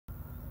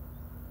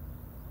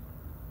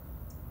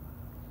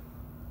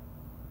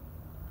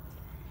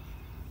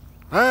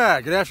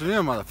Ah, good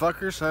afternoon,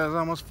 motherfuckers. I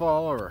almost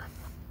fall over.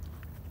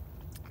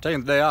 I'm taking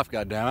the day off,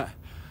 goddammit.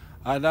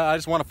 I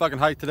just want to fucking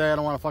hike today. I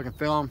don't want to fucking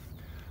film.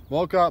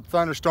 Woke up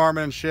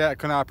thunderstorming and shit. I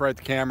couldn't operate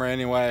the camera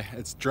anyway.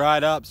 It's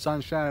dried up,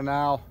 sun's shining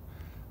now.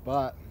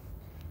 But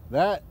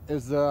that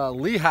is the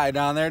Lehigh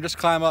down there. Just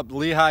climb up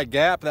Lehigh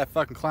Gap. That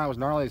fucking climb was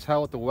gnarly as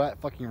hell with the wet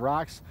fucking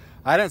rocks.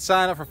 I didn't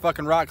sign up for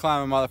fucking rock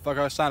climbing, motherfucker.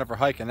 I signed up for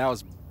hiking. That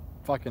was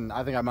fucking,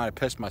 I think I might have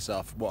pissed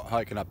myself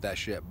hiking up that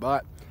shit.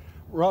 But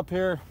we're up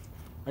here.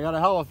 I got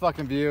a hell of a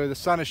fucking view. The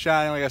sun is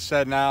shining, like I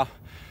said now.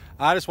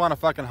 I just want to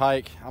fucking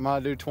hike. I'm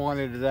gonna do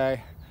 20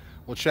 today.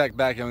 We'll check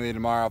back in with you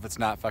tomorrow if it's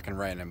not fucking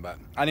raining, but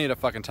I need a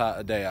fucking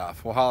a day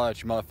off. We'll holler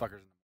at you motherfuckers.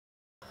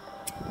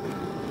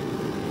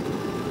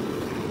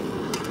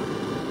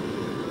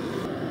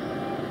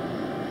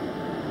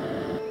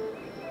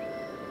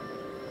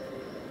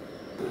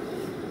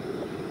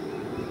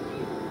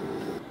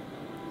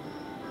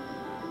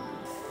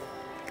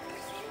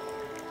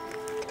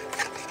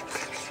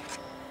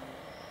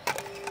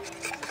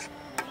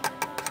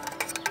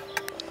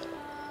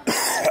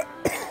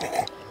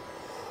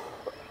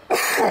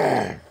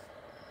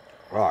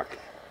 Rock.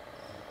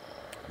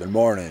 Good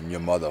morning, you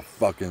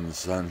motherfucking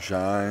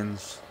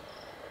sunshines.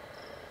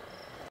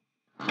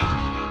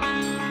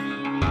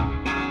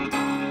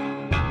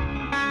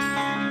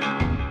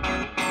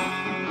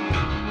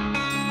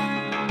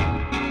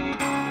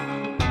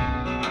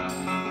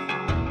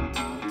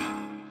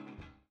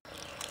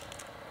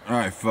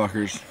 Alright,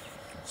 fuckers.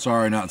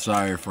 Sorry, not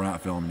sorry for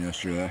not filming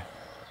yesterday.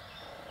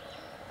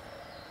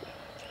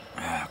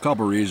 A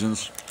couple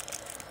reasons.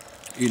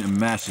 Eating a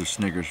massive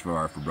Snickers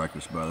bar for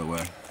breakfast, by the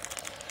way.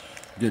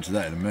 Get to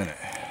that in a minute.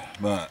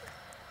 But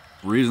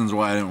reasons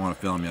why I didn't want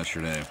to film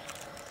yesterday.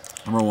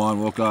 Number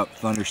one, woke up,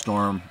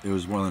 thunderstorm. It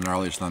was one of the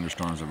gnarliest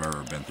thunderstorms I've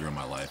ever been through in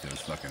my life. It was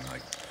fucking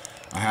like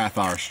a half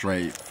hour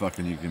straight.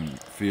 Fucking, you can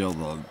feel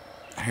the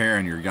hair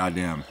in your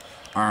goddamn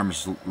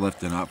arms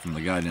lifting up from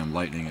the goddamn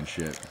lightning and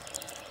shit.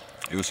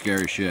 It was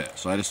scary shit.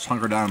 So I just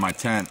hunkered down in my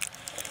tent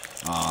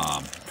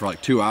for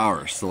like 2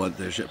 hours to let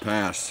this shit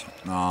pass.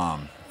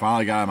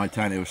 Finally got out of my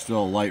tent. It was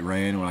still light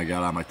rain when I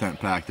got out of my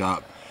tent packed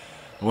up.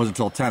 It wasn't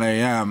until 10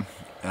 a.m.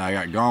 and I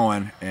got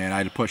going, and I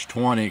had to push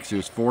 20 because it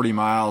was 40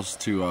 miles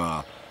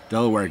to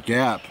Delaware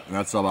Gap, and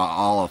that's about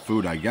all the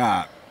food I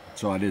got.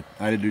 So I had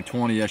to do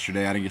 20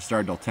 yesterday. I didn't get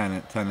started till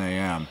 10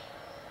 a.m.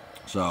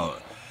 So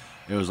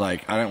it was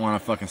like I didn't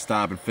want to fucking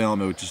stop and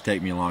film. It would just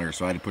take me longer,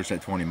 so I had to push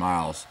that 20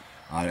 miles.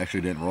 I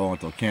actually didn't roll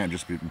until camp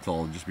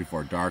until just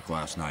before dark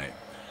last night.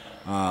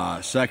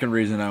 Second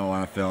reason I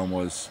want to film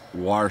was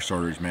water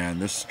shortage, man.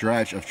 This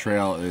stretch of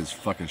trail is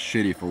fucking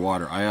shitty for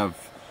water. I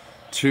have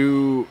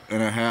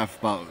 2.5,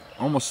 about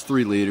almost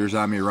 3 liters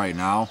on me right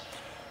now.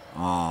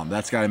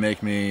 That's got to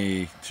make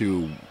me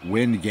to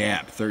Wind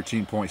Gap,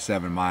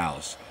 13.7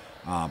 miles.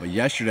 But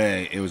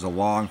yesterday it was a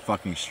long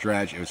fucking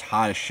stretch. It was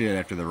hot as shit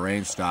after the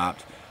rain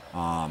stopped.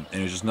 And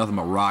it was just nothing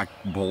but rock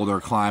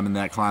boulder climbing.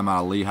 That climb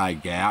out of Lehigh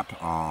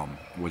Gap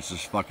was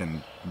just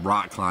fucking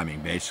rock climbing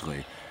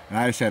basically. And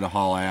I just had to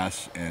haul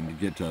ass and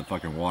get to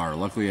fucking water.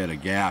 Luckily at a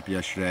gap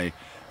yesterday,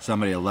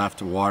 somebody had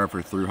left water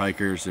for through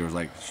hikers. There was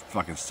like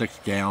fucking 6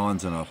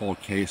 gallons and a whole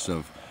case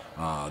of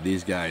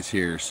these guys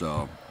here.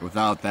 So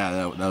without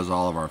that was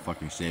all of our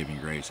fucking saving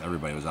grace.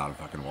 Everybody was out of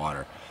fucking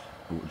water.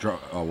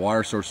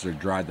 Water sources are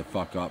dried the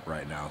fuck up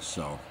right now.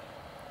 So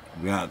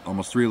we got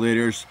almost 3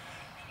 liters.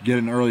 Get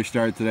an early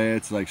start today.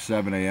 It's like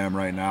 7 a.m.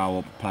 right now.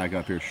 We'll pack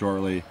up here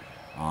shortly.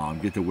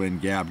 Get to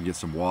Wind Gap and get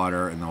some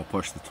water, and then we'll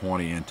push the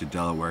 20 into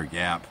Delaware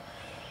Gap.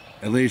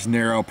 At least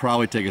narrow,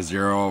 probably take a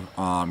 0.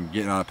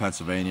 Getting out of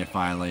Pennsylvania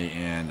finally,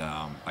 and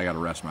I gotta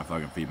rest my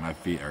fucking feet. My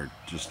feet are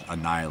just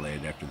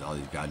annihilated after all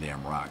these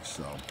goddamn rocks.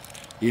 So,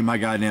 eat my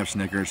goddamn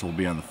Snickers. We'll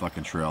be on the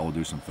fucking trail. We'll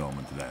do some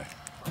filming today.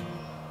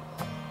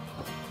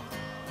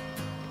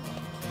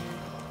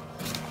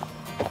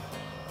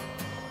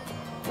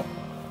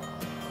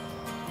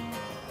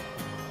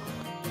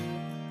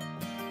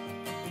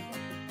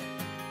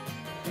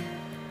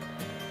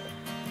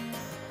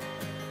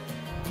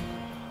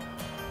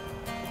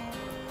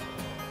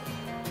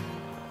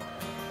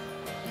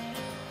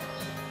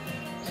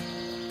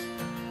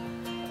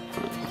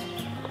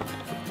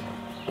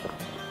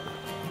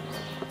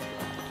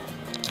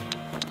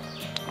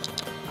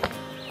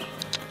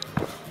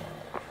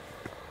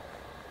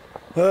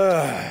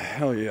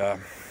 Hell yeah.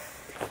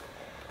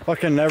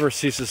 Fucking never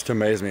ceases to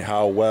amaze me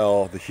how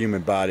well the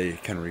human body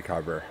can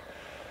recover.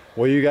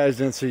 Well, you guys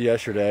didn't see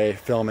yesterday,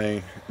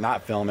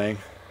 not filming.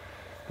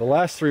 The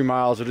last 3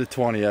 miles, I did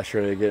 20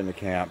 yesterday to get into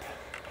camp.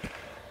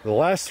 The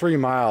last 3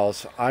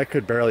 miles, I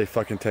could barely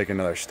fucking take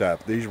another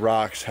step. These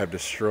rocks have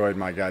destroyed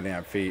my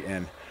goddamn feet,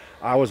 and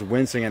I was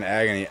wincing in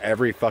agony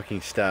every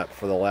fucking step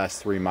for the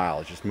last 3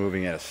 miles, just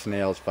moving at a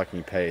snail's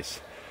fucking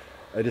pace.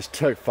 It just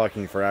took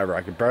fucking forever.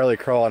 I could barely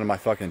crawl out of my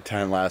fucking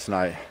tent last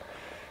night.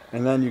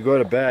 And then you go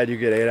to bed, you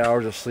get 8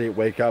 hours of sleep,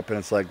 wake up, and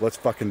it's like, let's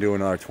fucking do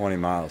another 20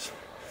 miles.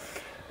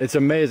 It's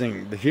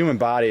amazing. The human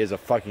body is a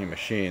fucking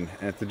machine.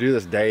 And to do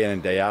this day in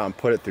and day out and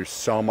put it through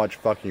so much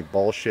fucking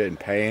bullshit and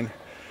pain,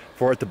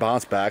 for it to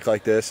bounce back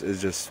like this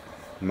is just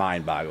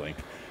mind-boggling.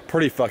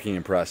 Pretty fucking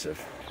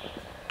impressive.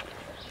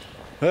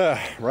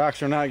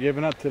 Rocks are not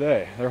giving up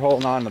today. They're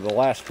holding on to the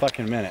last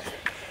fucking minute.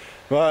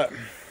 But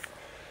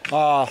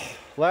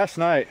last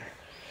night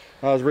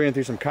I was reading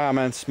through some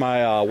comments.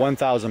 My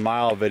 1,000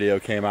 mile video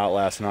came out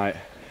last night,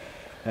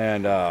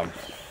 and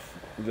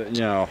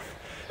you know,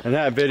 in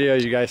that video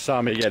you guys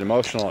saw me get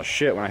emotional as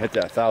shit when I hit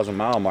that 1,000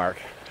 mile mark.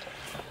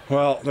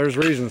 Well, there's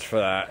reasons for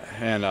that,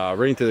 and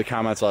reading through the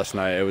comments last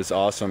night, it was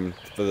awesome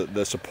for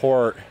the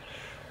support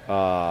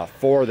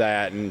for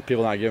that, and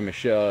people not giving me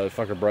shit. Oh, the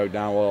fucker broke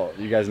down. Well,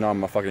 you guys know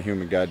I'm a fucking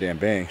human goddamn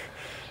being.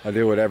 I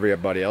do what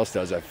everybody else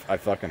does. I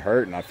fucking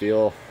hurt and I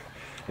feel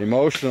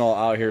emotional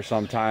out here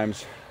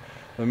sometimes.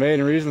 The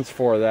main reasons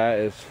for that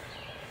is,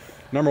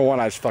 number one,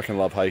 I just fucking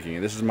love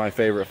hiking. This is my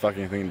favorite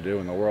fucking thing to do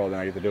in the world,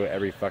 and I get to do it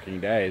every fucking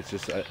day. It's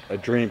just a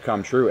dream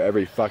come true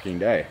every fucking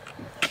day.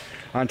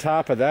 On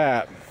top of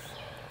that,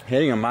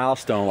 hitting a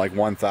milestone like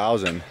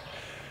 1,000,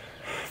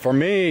 for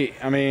me,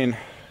 I mean,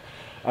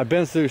 I've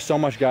been through so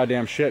much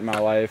goddamn shit in my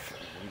life,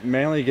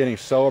 mainly getting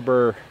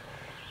sober.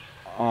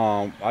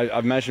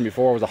 I've mentioned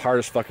before, it was the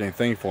hardest fucking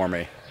thing for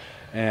me,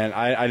 and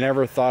I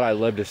never thought I'd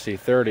live to see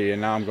 30,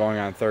 and now I'm going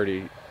on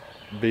 30,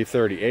 be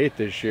 38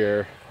 this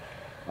year.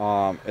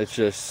 Life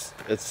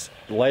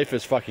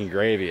is fucking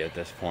gravy at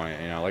this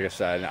point, you know. Like I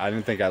said, I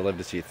didn't think I'd live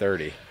to see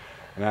 30,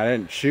 and I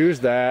didn't choose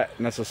that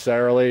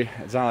necessarily.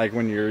 It's not like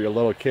when you're a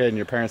little kid and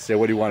your parents say,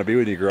 what do you want to be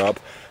when you grow up?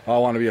 Oh, I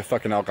want to be a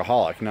fucking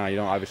alcoholic. No, you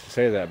don't obviously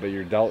say that, but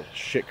you're dealt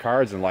shit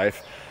cards in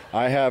life.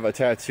 I have a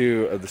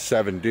tattoo of the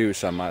 7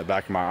 deuce on my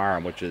back of my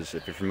arm, which is,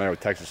 if you're familiar with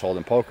Texas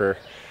Hold'em poker,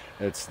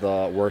 it's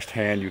the worst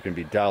hand you can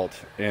be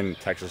dealt in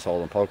Texas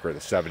Hold'em poker,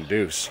 the 7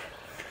 deuce.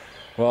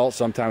 Well,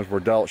 sometimes we're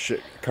dealt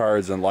shit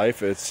cards in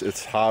life.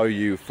 It's how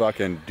you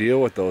fucking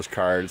deal with those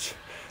cards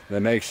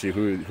that makes you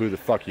who the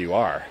fuck you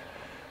are.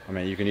 I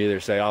mean, you can either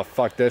say, oh,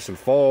 fuck this and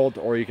fold,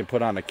 or you can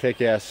put on a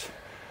kick-ass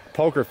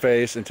poker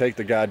face and take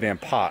the goddamn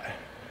pot.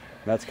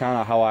 That's kind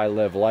of how I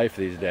live life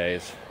these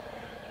days.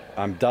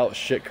 I'm dealt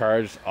shit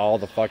cards all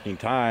the fucking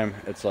time.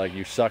 It's like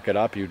you suck it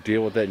up, you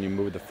deal with it, and you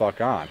move the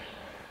fuck on.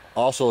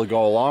 Also, to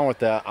go along with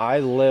that, I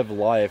live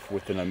life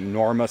with an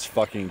enormous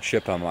fucking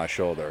chip on my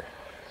shoulder.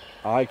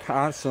 I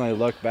constantly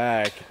look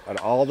back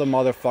at all the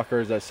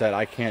motherfuckers that said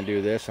I can't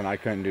do this and I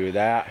couldn't do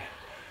that.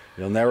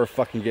 You'll never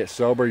fucking get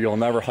sober. You'll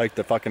never hike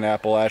the fucking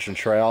Appalachian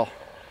Trail.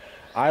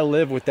 I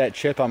live with that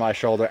chip on my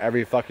shoulder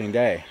every fucking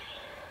day.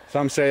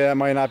 Some say that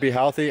might not be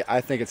healthy.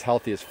 I think it's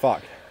healthy as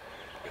fuck,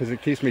 because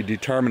it keeps me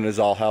determined as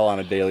all hell on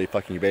a daily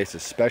fucking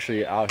basis,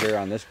 especially out here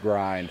on this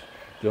grind,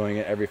 doing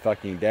it every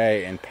fucking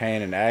day in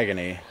pain and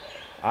agony.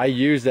 I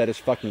use that as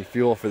fucking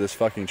fuel for this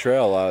fucking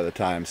trail a lot of the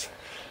times.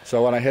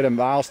 So when I hit a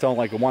milestone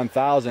like a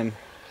 1,000,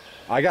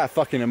 I got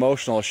fucking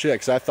emotional as shit,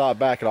 because I thought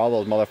back at all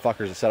those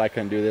motherfuckers that said I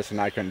couldn't do this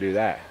and I couldn't do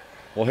that.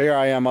 Well, here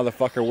I am,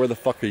 motherfucker. Where the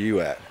fuck are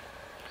you at?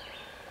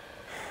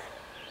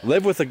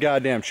 Live with a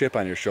goddamn chip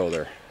on your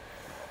shoulder.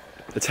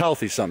 It's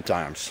healthy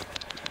sometimes,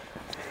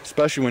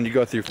 especially when you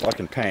go through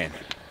fucking pain,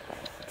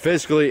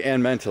 physically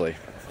and mentally.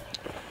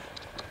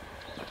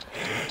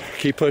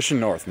 Keep pushing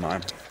north,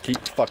 man. Keep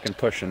fucking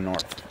pushing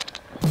north.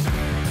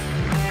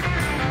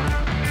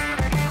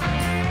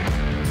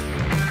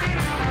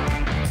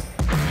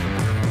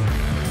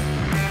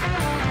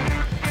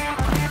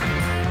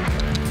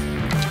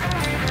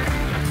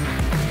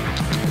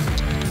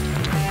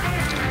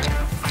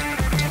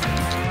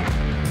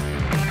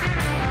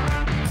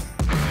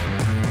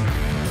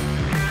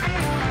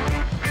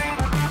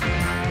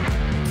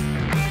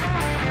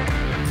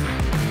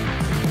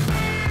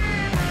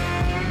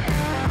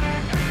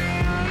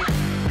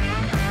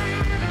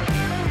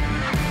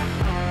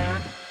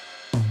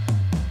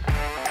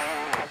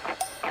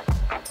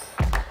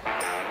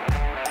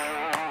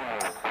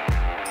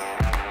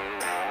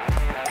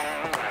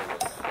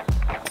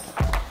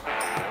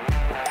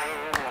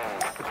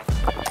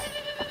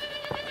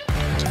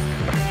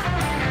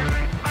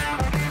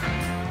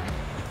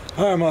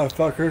 Alright,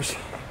 motherfuckers.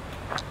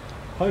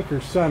 Hiker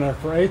Center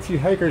for AT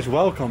Hikers.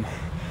 Welcome.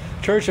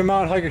 Church of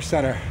Mount Hiker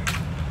Center.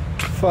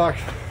 Fuck.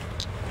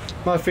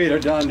 My feet are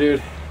done,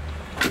 dude.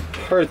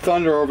 Heard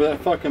thunder over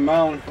that fucking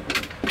mountain.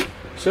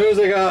 As soon as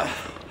I got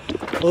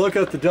a look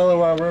at the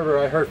Delaware River,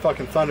 I heard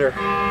fucking thunder.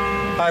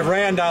 I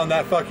ran down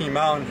that fucking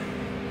mountain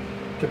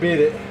to beat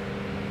it.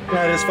 And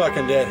I just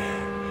fucking did.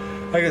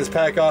 I can just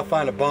pack off,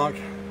 find a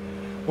bunk.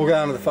 We'll go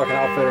down to the fucking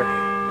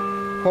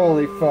outfitter.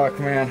 Holy fuck,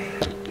 man.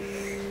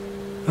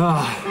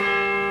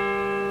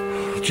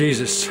 Oh,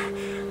 Jesus.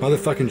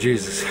 Motherfucking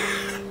Jesus.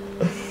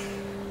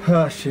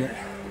 Oh, shit.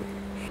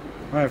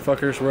 Alright,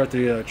 fuckers, we're at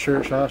the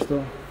church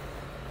hostel.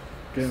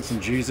 Getting some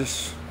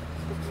Jesus.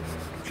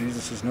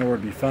 Jesus is nowhere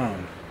to be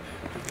found.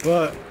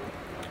 But,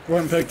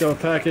 went and picked up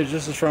a package.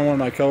 This is from one of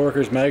my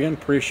coworkers, Megan.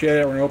 Appreciate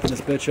it. We're gonna open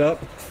this bitch up.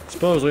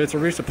 Supposedly it's a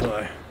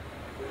resupply.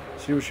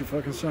 See what she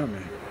fucking sent me.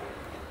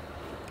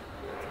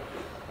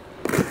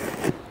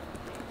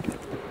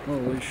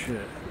 Holy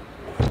shit.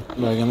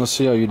 Megan, let's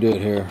see how you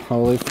did here.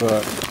 Holy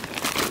fuck.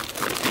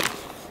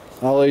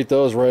 I'll eat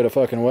those right a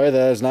fucking way.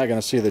 That is not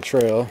gonna see the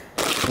trail.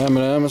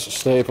 M&M's,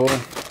 staple.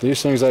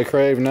 These things I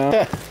crave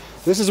now.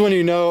 This is when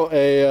you know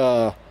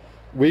a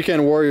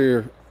weekend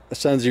warrior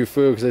sends you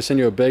food, because they send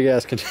you a big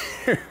ass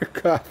container of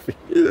coffee.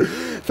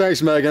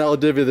 Thanks, Megan. I'll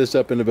divvy this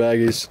up into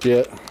baggies.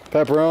 Shit.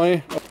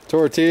 Pepperoni,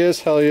 tortillas,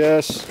 hell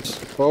yes.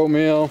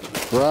 Oatmeal,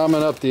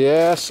 ramen up the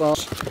ass,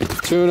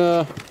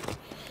 tuna,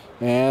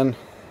 and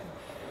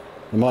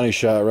the money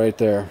shot right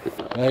there.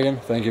 Megan,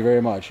 thank you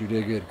very much. You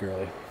did good,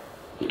 girlie.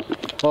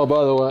 Oh,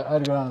 by the way, I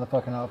had to go down to the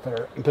fucking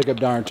outfitter and pick up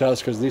darn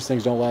tufts, because these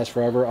things don't last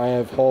forever. I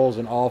have holes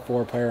in all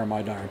 4 pair of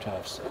my darn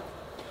tufts.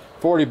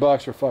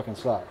 $40 for fucking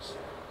socks.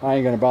 I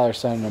ain't gonna bother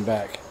sending them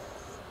back.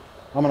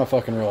 I'm gonna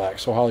fucking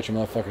relax. So holler at you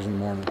motherfuckers in the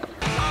morning.